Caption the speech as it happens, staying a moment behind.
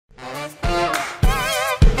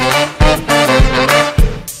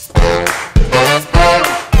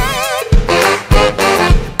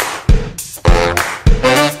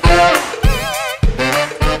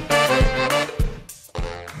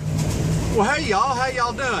Hey y'all, how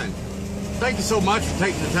y'all doing? Thank you so much for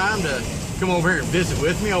taking the time to come over here and visit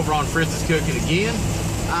with me over on Fritz's Cooking again.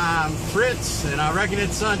 I'm Fritz, and I reckon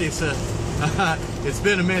it's Sunday, so it's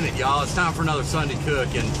been a minute, y'all. It's time for another Sunday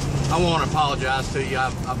cook, and I want to apologize to you.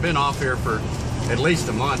 I've been off here for at least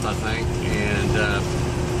a month, I think, and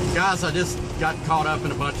guys, I just got caught up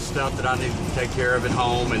in a bunch of stuff that I needed to take care of at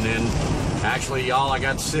home, and then actually, y'all, I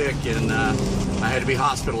got sick, and I had to be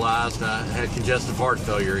hospitalized. I had congestive heart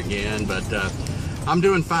failure again, but I'm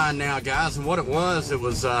doing fine now, guys. And what it was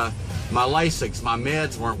my Lasix, my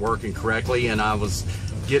meds weren't working correctly, and I was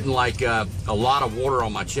getting like a lot of water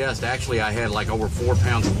on my chest. Actually, I had like over 4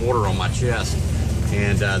 pounds of water on my chest,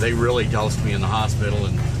 and they really dosed me in the hospital.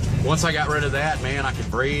 And once I got rid of that, man, I could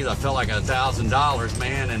breathe. I felt like $1,000,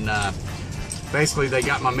 man, and basically they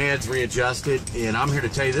got my meds readjusted, and I'm here to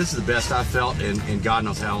tell you this is the best I've felt in God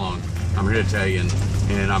knows how long. I'm here to tell you,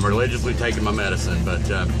 and I'm religiously taking my medicine.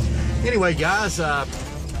 But anyway, guys, I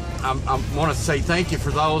want to say thank you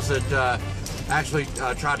for those that actually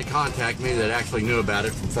tried to contact me, that actually knew about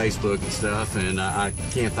it from Facebook and stuff, and I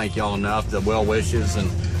can't thank y'all enough. The well wishes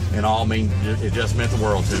and all, I mean, it just meant the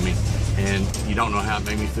world to me, and you don't know how it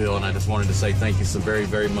made me feel, and I just wanted to say thank you so very,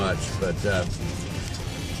 very much. But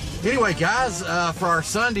anyway, guys, for our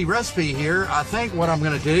Sunday recipe here, I think what I'm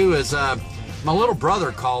going to do is my little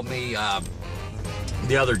brother called me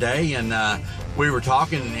the other day, and we were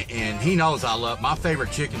talking, and he knows I love my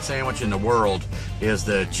favorite chicken sandwich in the world is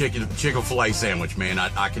the Chick-fil-A sandwich, man.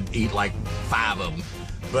 I could eat like 5 of them.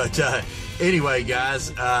 But anyway,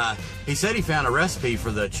 guys, he said he found a recipe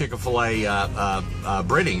for the Chick-fil-A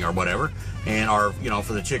breading or whatever, and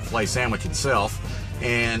for the Chick-fil-A sandwich itself.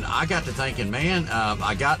 And I got to thinking, man,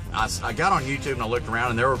 I got on YouTube and I looked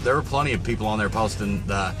around, and there were plenty of people on there posting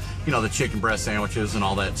the chicken breast sandwiches and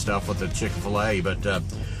all that stuff with the Chick-fil-A, but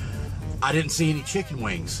I didn't see any chicken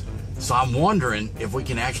wings. So I'm wondering if we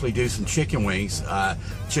can actually do some chicken wings,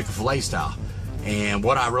 Chick-fil-A style. And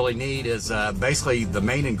what I really need is basically the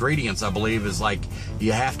main ingredients, I believe, is like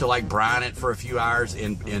you have to like brine it for a few hours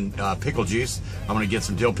in pickle juice. I'm gonna get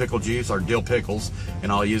some dill pickle juice or dill pickles,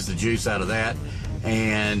 and I'll use the juice out of that.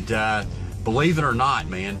 And believe it or not,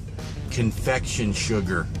 man, confectionery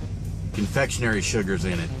sugars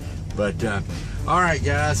in it. But all right,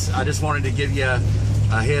 guys, I just wanted to give you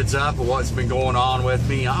a heads up of what's been going on with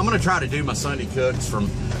me. I'm gonna try to do my Sunday cooks from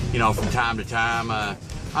time to time.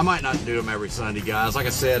 I might not do them every Sunday, guys. Like I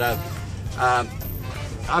said,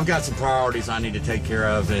 I've got some priorities I need to take care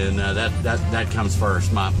of, and that comes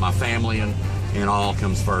first. My family and all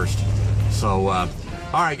comes first. So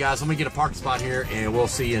all right, guys, let me get a parking spot here, and we'll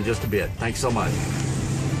see you in just a bit. Thanks so much.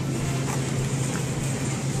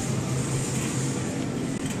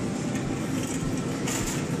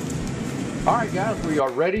 All right, guys, we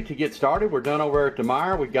are ready to get started. We're done over at the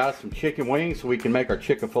Meyer. We got some chicken wings, so we can make our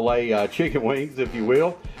Chick-fil-A chicken wings, if you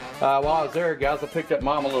will. While I was there, guys, I picked up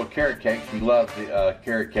Mom a little carrot cake. She loves the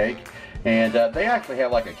carrot cake. And they actually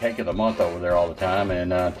have like a cake of the month over there all the time.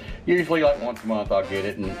 And usually like once a month I'll get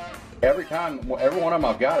it. And every one of them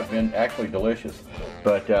I've got have been actually delicious.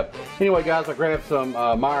 But anyway, guys, I grabbed some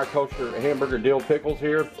Meyer kosher hamburger dill pickles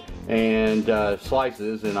here and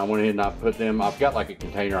slices, and I went ahead and I put them. I've got like a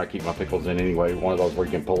container I keep my pickles in anyway, one of those where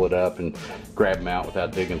you can pull it up and grab them out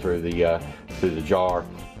without digging through the jar.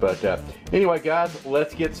 But anyway, guys,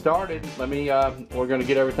 let's get started. We're going to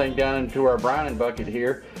get everything down into our brining bucket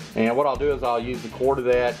here, and what I'll do is I'll use a quart of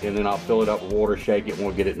that, and then I'll fill it up with water, shake it, and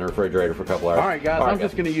we'll get it in the refrigerator for a couple hours. All right, guys, I'm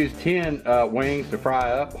just going to use 10 wings to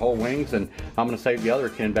fry up, whole wings, and I'm going to save the other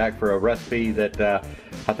 10 back for a recipe that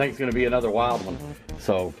I think is going to be another wild one.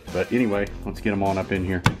 So, but anyway, let's get them on up in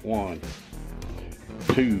here. 1,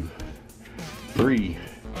 2, 3,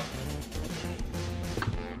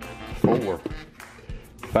 4,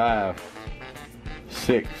 5,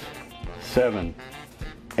 6, 7,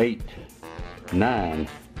 8, 9,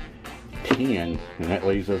 10, and that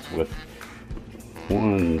leaves us with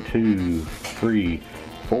 1, 2, 3,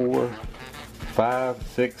 4, 5,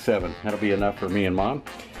 6, 7. That'll be enough for me and Mom.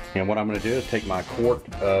 And what I'm going to do is take my quart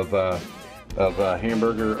of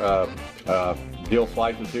hamburger dill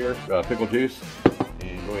slices here, pickle juice,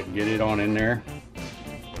 and go ahead and get it on in there.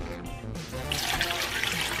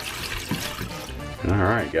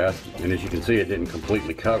 Alright, guys, and as you can see, it didn't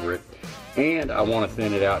completely cover it, and I want to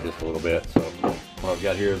thin it out just a little bit. So what I've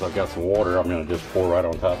got here is I've got some water. I'm going to just pour right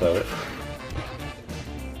on top of it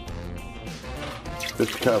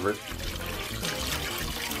just to cover it,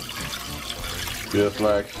 just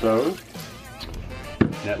like so.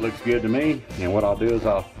 That looks good to me. And what I'll do is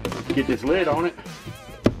I'll get this lid on it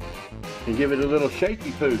and give it a little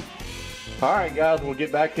shaky poo. All right, guys, we'll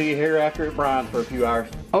get back to you here after it brines for a few hours.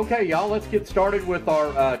 Okay, y'all, let's get started with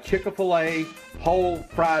our Chick-fil-A whole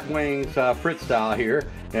fried wings, Fritz style here.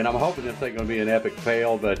 And I'm hoping this ain't gonna be an epic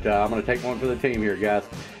fail, but I'm gonna take one for the team here, guys.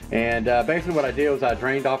 And basically what I did was I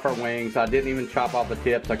drained off our wings. I didn't even chop off the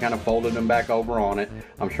tips. I kind of folded them back over on it.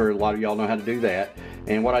 I'm sure a lot of y'all know how to do that.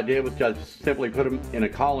 And what I did was just simply put them in a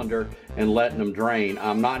colander and letting them drain.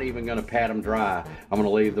 I'm not even gonna pat them dry. I'm gonna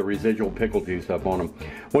leave the residual pickle juice up on them.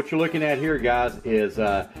 What you're looking at here, guys, is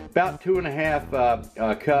about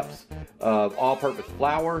 2.5 cups of all-purpose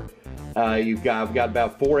flour. I've got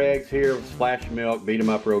about 4 eggs here, splash of milk, beat them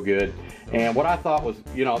up real good. And what I thought was,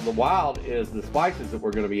 you know, the wild is the spices that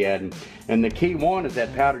we're going to be adding. And the key one is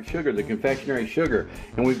that powdered sugar, the confectionery sugar.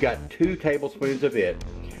 And we've got 2 tablespoons of it.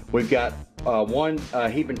 We've got 1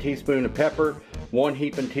 heaping teaspoon of pepper, 1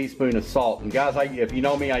 heaping teaspoon of salt. And guys, if you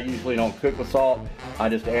know me, I usually don't cook with salt. I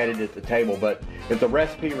just add it at the table. But if the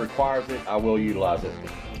recipe requires it, I will utilize it.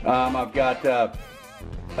 I've got a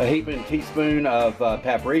heaping teaspoon of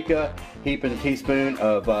paprika, heaping teaspoon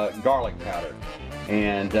of garlic powder.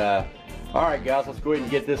 And all right, guys, let's go ahead and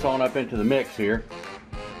get this on up into the mix here,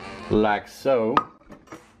 like so.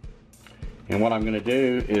 And what I'm gonna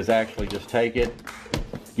do is actually just take it,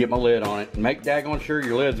 get my lid on it, and make daggone sure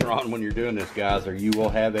your lids are on when you're doing this, guys, or you will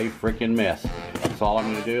have a freaking mess. So all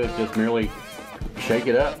I'm gonna do is just merely shake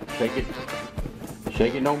it up, shake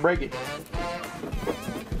it, don't break it.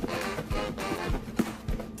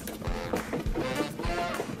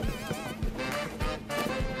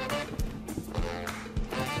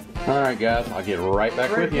 Alright, guys, I'll get right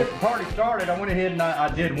back with you. Get the party started. I went ahead and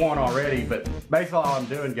I did one already, but basically all I'm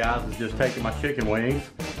doing, guys, is just taking my chicken wings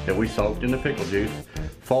that we soaked in the pickle juice,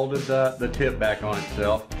 folded the tip back on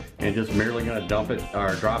itself, and just merely going to dump it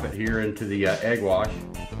or drop it here into the egg wash.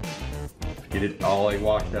 Get it all egg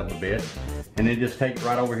washed up a bit, and then just take it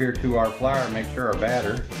right over here to our flour and make sure our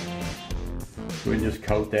batter. We just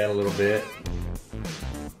coat that a little bit,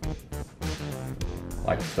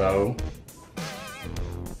 like so.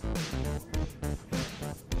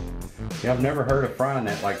 Yeah, I've never heard of frying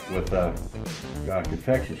that like with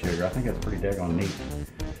confection sugar. I think that's pretty daggone neat.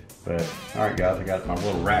 But all right, guys, I got my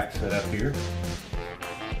little rack set up here.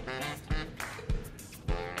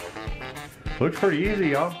 Looks pretty easy,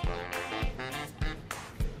 y'all.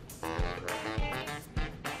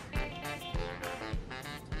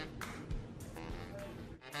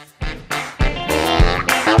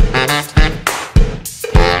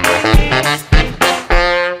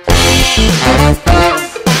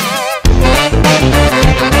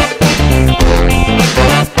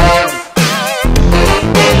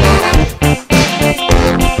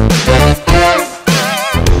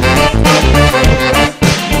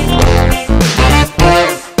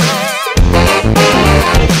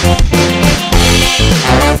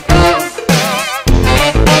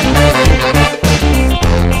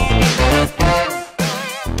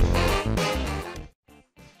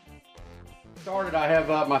 I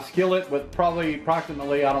have my skillet with probably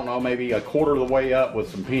approximately, I don't know, maybe a quarter of the way up with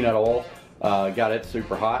some peanut oil. Got it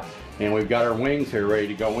super hot, and we've got our wings here ready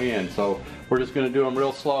to go in. So we're just going to do them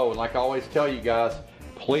real slow. And like I always tell you guys,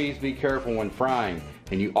 please be careful when frying.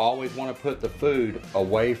 And you always want to put the food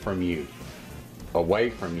away from you. Away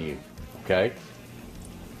from you, okay?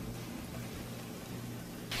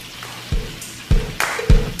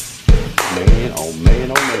 Man, oh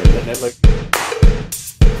man, oh man, doesn't that look...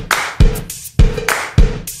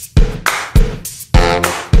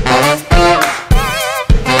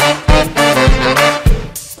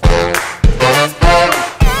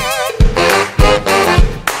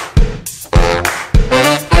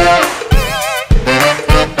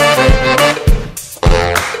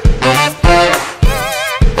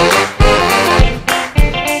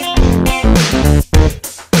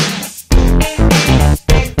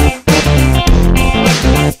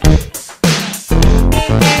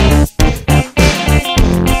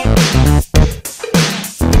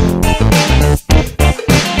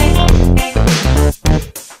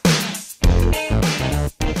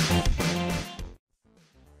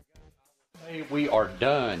 We are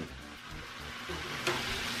done.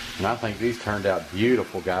 And I think these turned out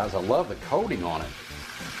beautiful, guys. I love the coating on it.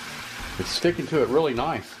 It's sticking to it really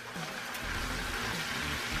nice.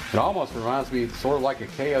 It almost reminds me sort of like a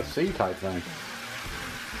KFC type thing.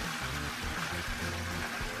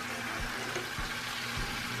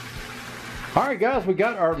 Alright guys, we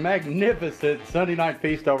got our magnificent Sunday night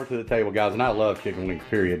feast over to the table, guys, and I love chicken wings,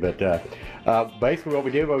 period, but basically what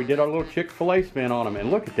we did our little Chick-fil-A spin on them,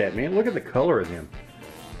 and look at that, man, look at the color of them.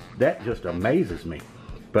 That just amazes me.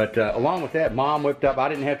 But along with that, Mom whipped up, I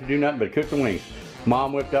didn't have to do nothing but cook the wings.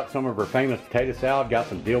 Mom whipped up some of her famous potato salad, got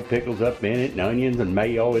some dill pickles up in it, and onions and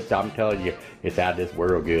mayo. I'm telling you, it's out of this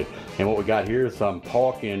world good. And what we got here is some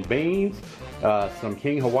pork and beans, some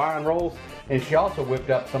King Hawaiian rolls, and she also whipped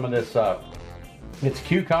up some of this, it's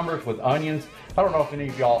cucumbers with onions. I don't know if any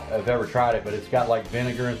of y'all have ever tried it, but it's got like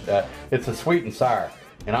vinegar. It's a sweet and sour.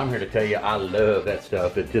 And I'm here to tell you, I love that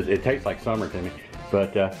stuff. It tastes like summer to me.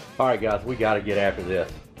 But, all right, guys, we got to get after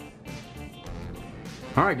this.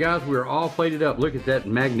 All right, guys, we're all plated up. Look at that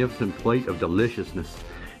magnificent plate of deliciousness.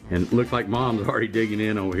 And it looks like Mom's already digging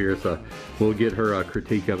in over here, so we'll get her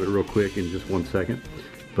critique of it real quick in just 1 second.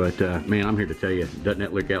 But, man, I'm here to tell you, doesn't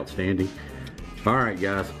that look outstanding? All right,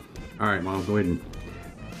 guys. All right, Mom, go ahead and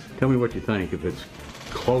tell me what you think, if it's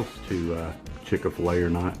close to Chick-fil-A or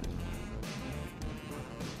not.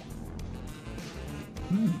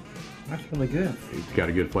 That's really good. It's got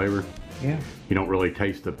a good flavor? Yeah. You don't really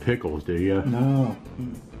taste the pickles, do you? No.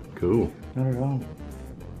 Cool. Not at all.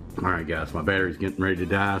 All right, guys, my battery's getting ready to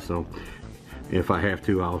die, so if I have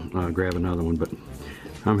to, I'll grab another one. But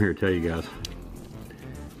I'm here to tell you guys,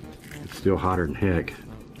 it's still hotter than heck.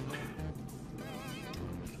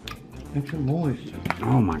 It's moist.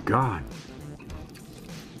 Oh my God.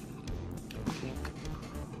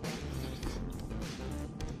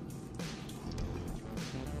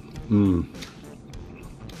 Mmm.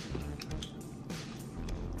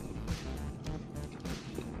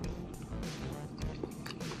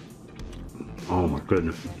 Oh my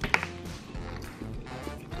goodness.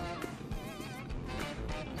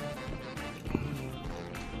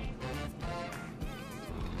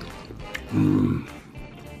 Mmm.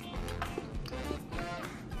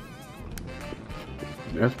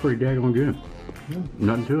 That's pretty daggone good. Yeah.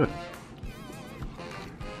 Nothing to it.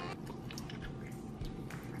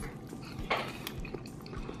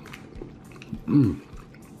 Mmm.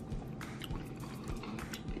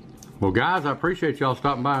 Well, guys, I appreciate y'all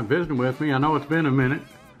stopping by and visiting with me. I know it's been a minute,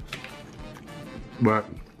 but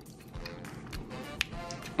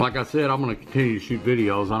like I said, I'm going to continue to shoot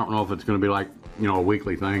videos. I don't know if it's going to be like, you know, a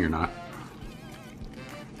weekly thing or not.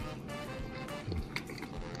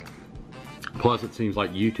 Plus, it seems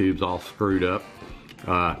like YouTube's all screwed up.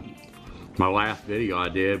 My last video I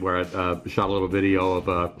did, where I shot a little video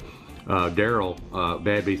of Daryl,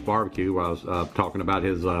 Bad Beast Barbecue, where I was talking about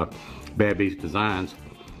his Bad Beast designs.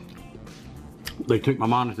 They took my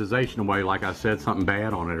monetization away, like I said something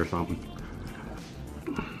bad on it or something.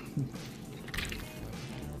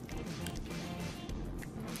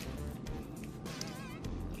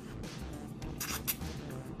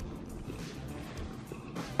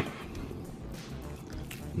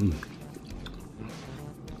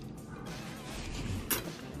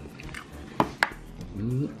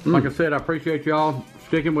 Mm. Like I said, I appreciate y'all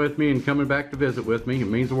sticking with me and coming back to visit with me. It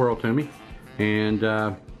means the world to me.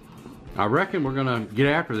 And I reckon we're gonna get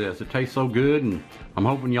after this. It tastes so good, and I'm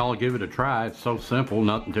hoping y'all give it a try. It's so simple,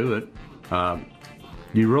 nothing to it.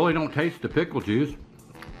 You really don't taste the pickle juice,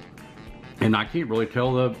 and I can't really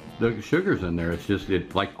tell the sugars in there. It's just,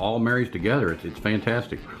 it like all marries together. It's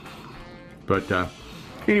fantastic. But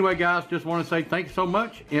anyway, guys, just want to say thank you so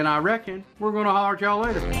much, and I reckon we're gonna holler at y'all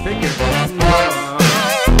later. Take care.